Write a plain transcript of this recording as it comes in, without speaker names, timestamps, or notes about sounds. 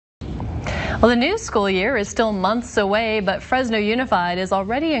Well, the new school year is still months away, but Fresno Unified is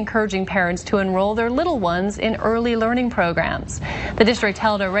already encouraging parents to enroll their little ones in early learning programs. The district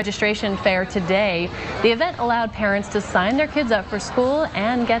held a registration fair today. The event allowed parents to sign their kids up for school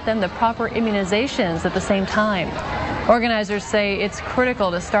and get them the proper immunizations at the same time. Organizers say it's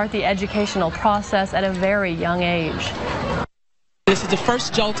critical to start the educational process at a very young age. This is the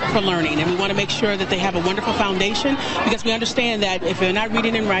first jolt for learning, and we want to make sure that they have a wonderful foundation, because we understand that if they're not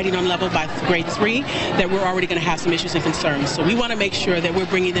reading and writing on level by grade 3, that we're already going to have some issues and concerns. So we want to make sure that we're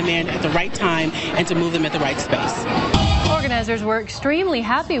bringing them in at the right time and to move them at the right space. Organizers were extremely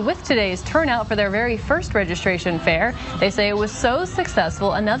happy with today's turnout for their very first registration fair. They say it was so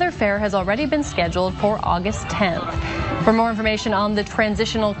successful, another fair has already been scheduled for August 10th. For more information on the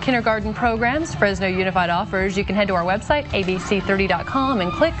transitional kindergarten programs Fresno Unified offers, you can head to our website, abc30.com,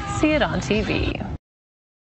 and click See It on TV.